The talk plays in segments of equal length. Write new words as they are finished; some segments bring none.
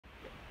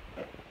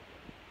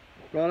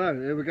Righto,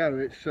 here we go.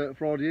 It's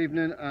Friday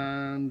evening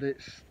and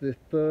it's the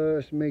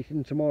first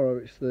meeting tomorrow.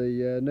 It's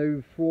the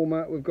new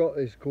format we've got.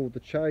 It's called the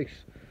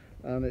Chase,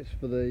 and it's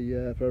for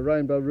a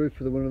rainbow roof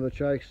for the winner of the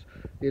Chase.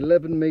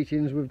 11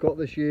 meetings we've got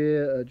this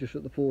year, just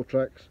at the 4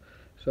 tracks.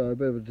 So a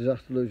bit of a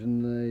disaster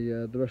losing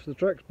the rest of the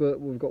tracks,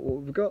 but we've got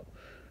what we've got.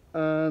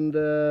 And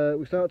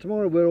we start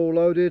tomorrow. We're all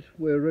loaded.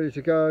 We're ready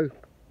to go.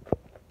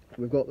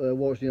 We've got the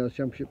Whites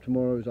Championship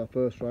tomorrow as our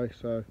first race.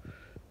 So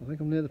I think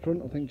I'm near the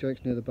front. I think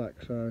Jake's near the back.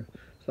 So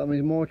that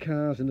means my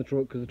car's in the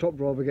truck, because the top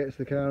driver gets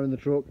the car in the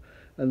truck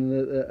and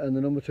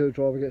the number 2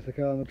 driver gets the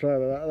car in the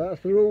trailer.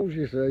 That's the rules,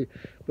 you see.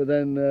 But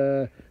then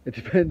it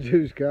depends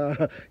whose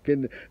car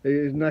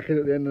is knackered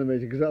at the end of the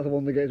meeting, because that's the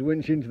one that gets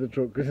winched into the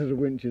truck, because there's a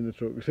winch in the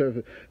truck.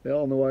 So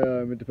on the way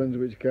home, it depends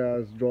which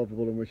car's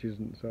drivable and which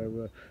isn't.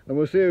 So and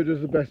we'll see who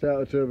does the best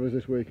out of turbos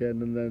this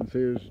weekend, and then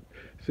see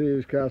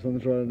whose car's on the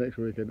trailer next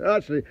weekend.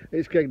 Actually,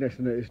 it's Kegness,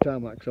 and it's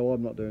tarmac, so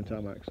I'm not doing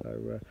tarmac.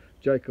 So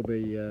Jake's car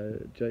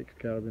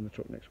will be in the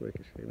truck next week.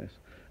 It's Kegness,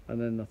 and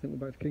then I think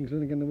we're back to Kings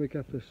Lynn again the week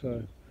after.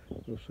 So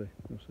we'll see.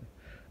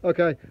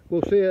 Okay,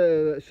 we'll see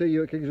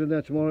you at Kings Lynn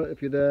there tomorrow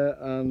if you're there,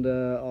 and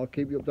I'll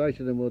keep you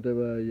updated, and we'll do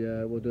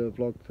a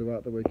vlog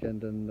throughout the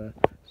weekend and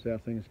see how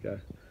things go.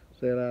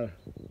 See you later.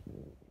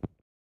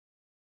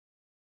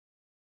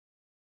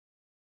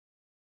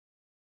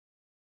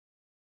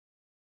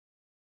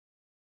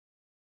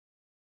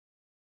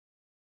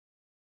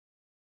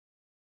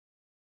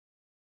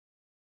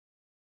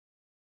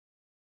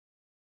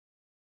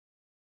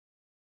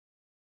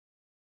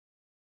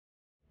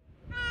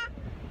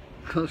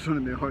 That's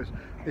running me eyes.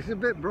 It's a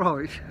bit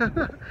bright.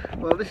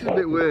 Well, this is a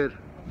bit weird,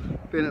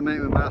 being at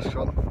meeting with masks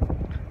on.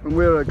 And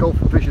we're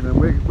golfing, fishing, and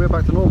we're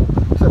back to normal,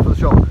 except for the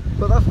shop.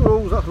 But that's the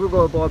rules, that's what we've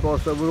got to abide by,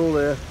 so we're all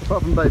there,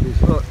 apart from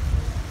babies. Look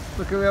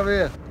who we have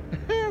here.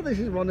 This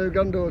is my new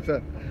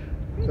granddaughter.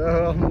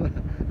 So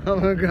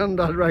I'm a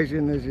granddad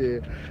racing this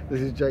year.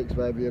 This is Jake's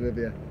baby,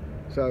 Olivia.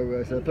 So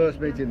it's her first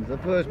meeting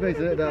at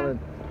Darling.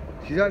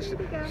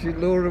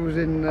 Laura was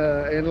in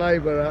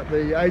labour at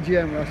the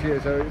AGM last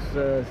year,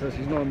 so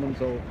she's 9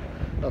 months old.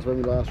 That's when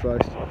we last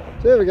raced. So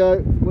here we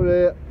go, we're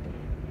here,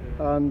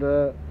 and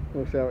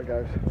we'll see how it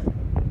goes.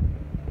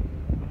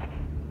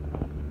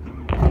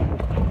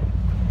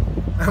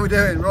 How are we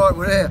doing? Right,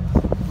 we're here,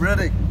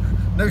 ready.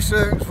 New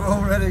suits, we're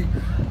all ready.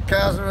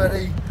 Cars are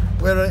ready.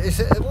 What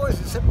is it?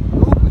 August, isn't it?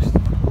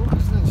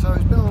 So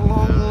it's been a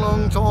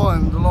long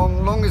time, the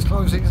longest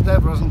closing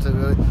ever, hasn't it,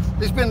 really?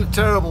 It's been a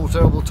terrible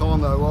time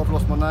though. I've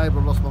lost my neighbour,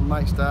 I've lost my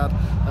mate's dad,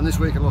 and this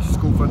week I lost a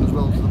school friend as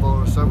well to the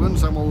virus, so we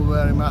understand why we're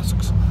wearing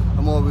masks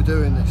and why we're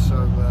doing this.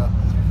 So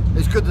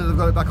it's good that they've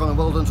got it back on, and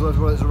well done to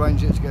everyone that's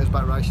arranged it to get us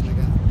back racing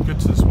again. Good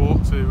to the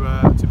sport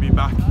to be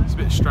back. It's a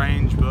bit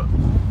strange, but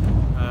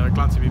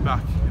glad to be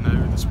back. You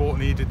know, the sport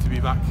needed to be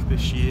back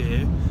this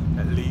year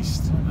at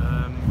least.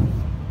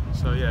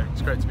 So yeah,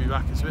 it's great to be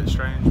back. It's a bit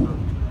strange, but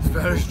it's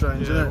very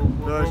strange, yeah, isn't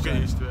it? We'll get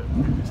used to it.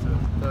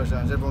 Very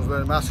strange. Everyone's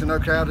wearing masks and no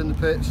crowd in the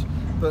pits,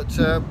 but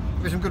there'll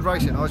be some good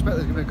racing. I expect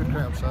there's going to be a good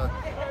crowd, so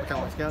I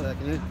can't wait to get out there.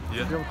 Can you?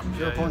 Yeah. Do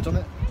you have a point on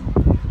it?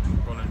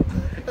 Go on in.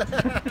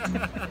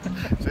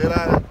 See you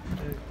later.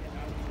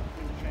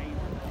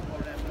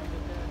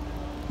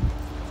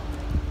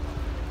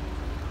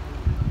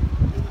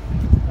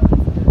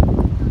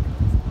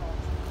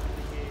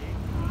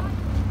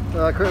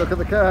 Quick look at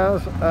the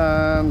cars,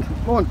 and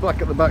mine's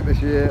black at the back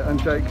this year, and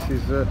Jake's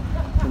is the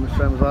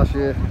same as last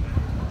year.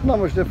 Not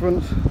much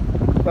difference,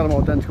 about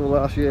more identical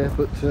last year,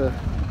 but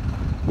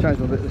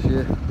changed a bit this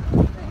year.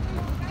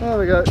 There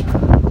we go.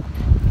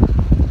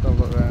 Have a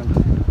look round.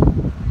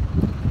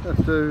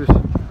 F2s,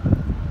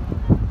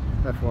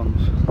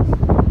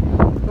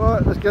 F1s.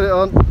 Right, let's get it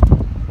on.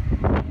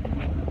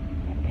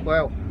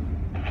 Wow,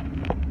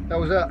 how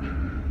was that?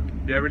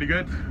 Yeah, really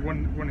good.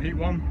 One heat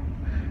one.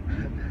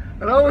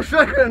 And I was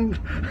second.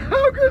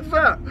 How good's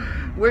that?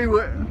 I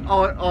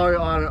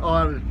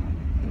had a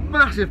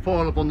massive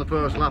pile up on the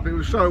first lap. It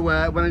was so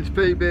wet. Went into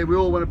PB. We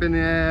all went up in the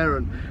air,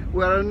 and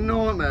we had a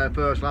nightmare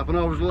first lap. And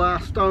I was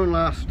last, stone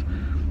last.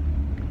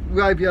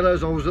 Wave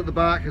yellows. I was at the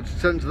back. I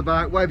sent to the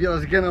back. Wave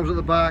yellows again. I was at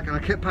the back, and I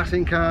kept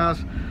passing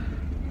cars.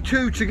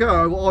 2 to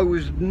go. I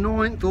was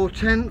 9th or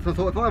 10th. I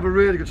thought if I have a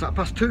really good start,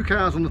 passed 2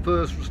 cars on the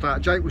first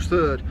start. Jake was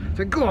 3rd. I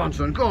said, "Go on,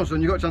 son.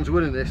 You've got a chance of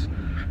winning this."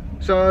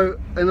 So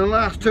in the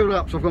last 2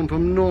 laps I've gone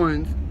from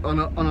 9th, and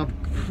I've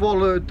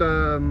followed,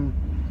 who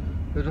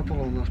did I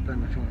follow on the last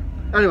bend?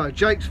 Anyway,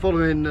 Jake's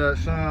following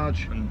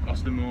Sarge and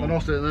Austin Moore. And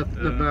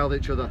they've nailed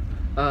each other,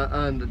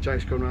 and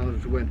Jake's come round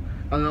to win.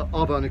 And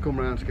I've only come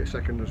round to get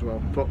second as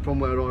well, from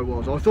where I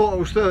was. I thought I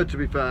was 3rd, to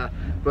be fair,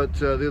 but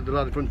the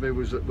lad in front of me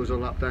was a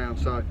lap down.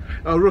 So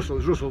Russell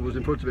was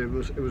in front of me. It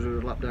was a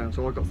lap down.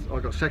 So I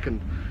got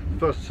second,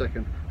 first and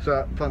second.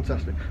 So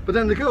fantastic. But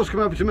then the girls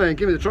come over to me and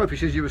give me the trophy.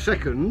 Says you were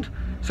second.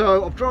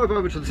 So I've drove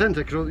over to the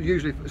centre, because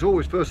usually it's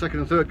always first, second,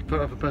 and third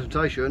for a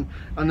presentation.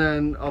 And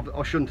then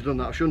I shouldn't have done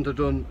that. I shouldn't have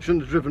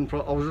driven.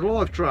 I was a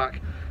live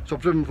track. So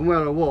I've driven from where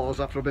I was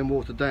after I've been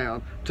watered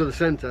down to the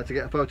centre to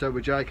get a photo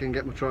with Jake and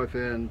get my trophy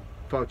and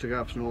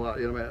photographs and all that.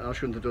 You know what I mean? I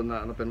shouldn't have done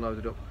that, and I've been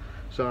loaded up.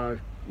 So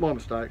my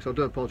mistake. So I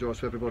do apologise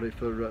to everybody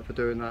for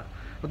doing that.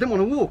 I didn't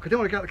want to walk. I didn't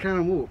want to get out of the car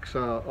and walk.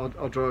 So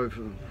I drove.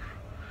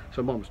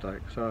 So my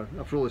mistake. So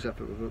after all this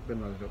effort, we've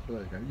been loaded up.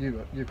 But there you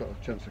go. You've got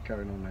a chance of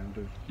carrying on now and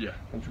do. Yeah.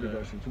 Some good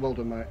racing. So well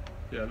done, mate.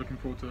 Yeah, looking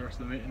forward to the rest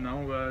of the meeting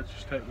now.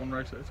 Just take one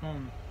race at a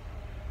time.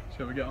 See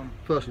how we get on.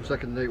 First and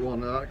second in Heat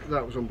 1.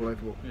 That was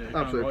unbelievable. Yeah,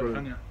 absolutely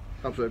brilliant.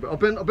 Absolutely. But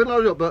I've been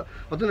loaded up, but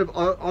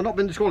I've not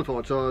been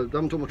disqualified, so they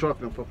haven't took my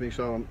trophy off me.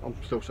 So I'm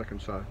still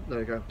second. So there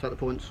you go. Take the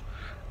points,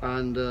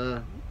 and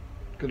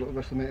good luck with the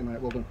rest of the meeting,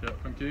 mate. Well done. Yeah,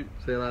 thank you.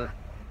 See you later.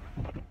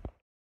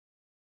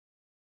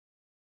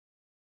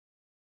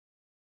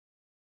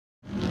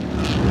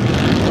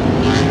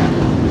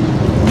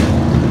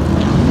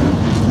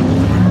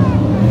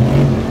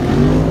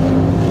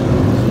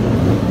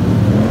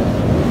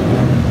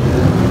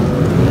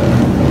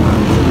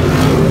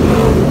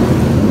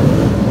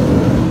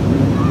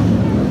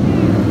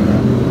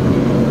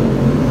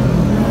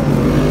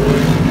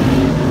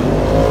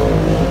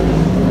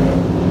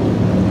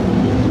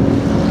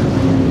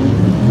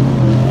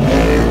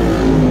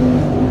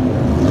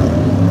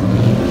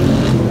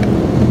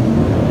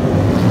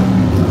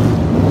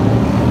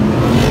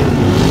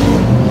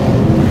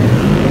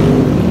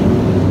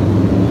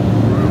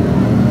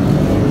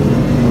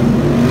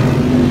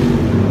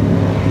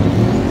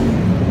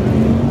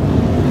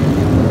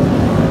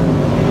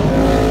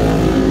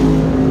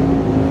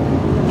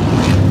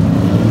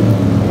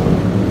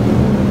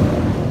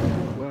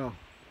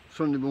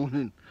 Sunday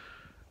morning,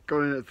 got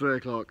in at 3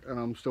 o'clock and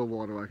I'm still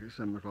wide awake at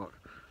 7 o'clock.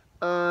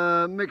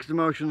 Mixed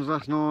emotions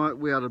last night.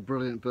 We had a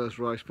brilliant first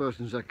race, first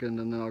and second,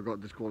 and then I got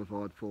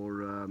disqualified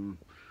for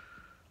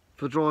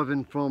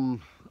driving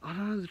from, I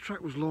don't know, the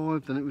track was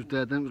live, then it was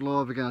dead, then it was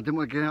live again. I didn't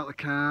want to get out of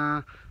the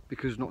car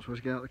because not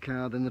supposed to get out of the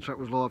car, then the track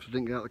was live, so I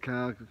didn't get out of the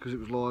car because it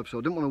was live, so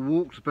I didn't want to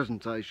walk to the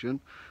presentation,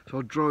 so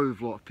I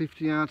drove like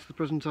 50 yards to the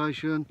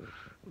presentation.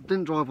 I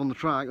didn't drive on the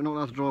track. I'm not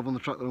allowed to drive on the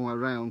track the long way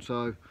around,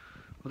 so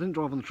I didn't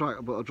drive on the track,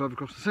 but I drove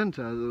across the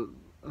centre. You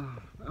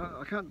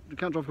can't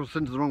drive across the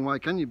centre the wrong way,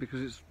 can you?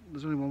 Because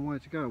there's only one way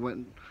to go. I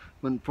went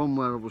from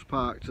where I was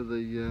parked to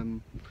the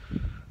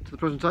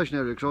presentation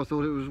area because I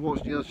thought it was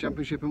watching the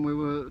championship and we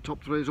were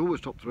top three. It's always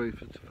top three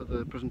for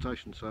the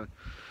presentation. So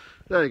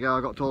there you go.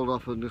 I got told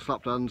off and just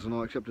slapped hands, and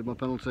I accepted my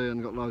penalty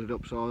and got loaded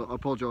up. So I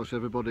apologise to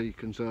everybody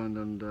concerned,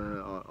 and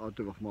I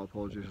do offer my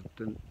apologies. I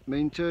didn't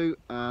mean to,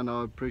 and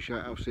I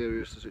appreciate how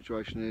serious the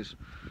situation is.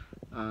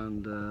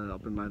 And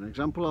I've been made an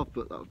example of,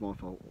 but that was my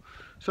fault.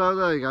 So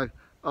there you go.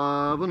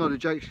 I've unloaded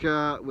Jake's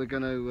car. We're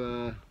going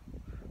to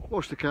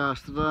wash the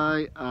cars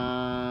today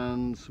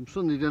and some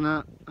Sunday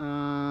dinner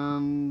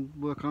and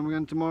work on them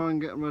again tomorrow and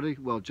get them ready.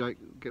 Well, Jake,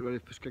 get ready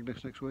for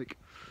Skegness next week.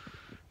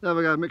 There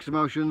we go, mixed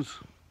emotions,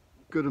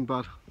 good and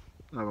bad.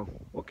 Oh well,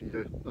 what can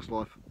you do? That's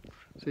life.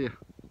 See ya.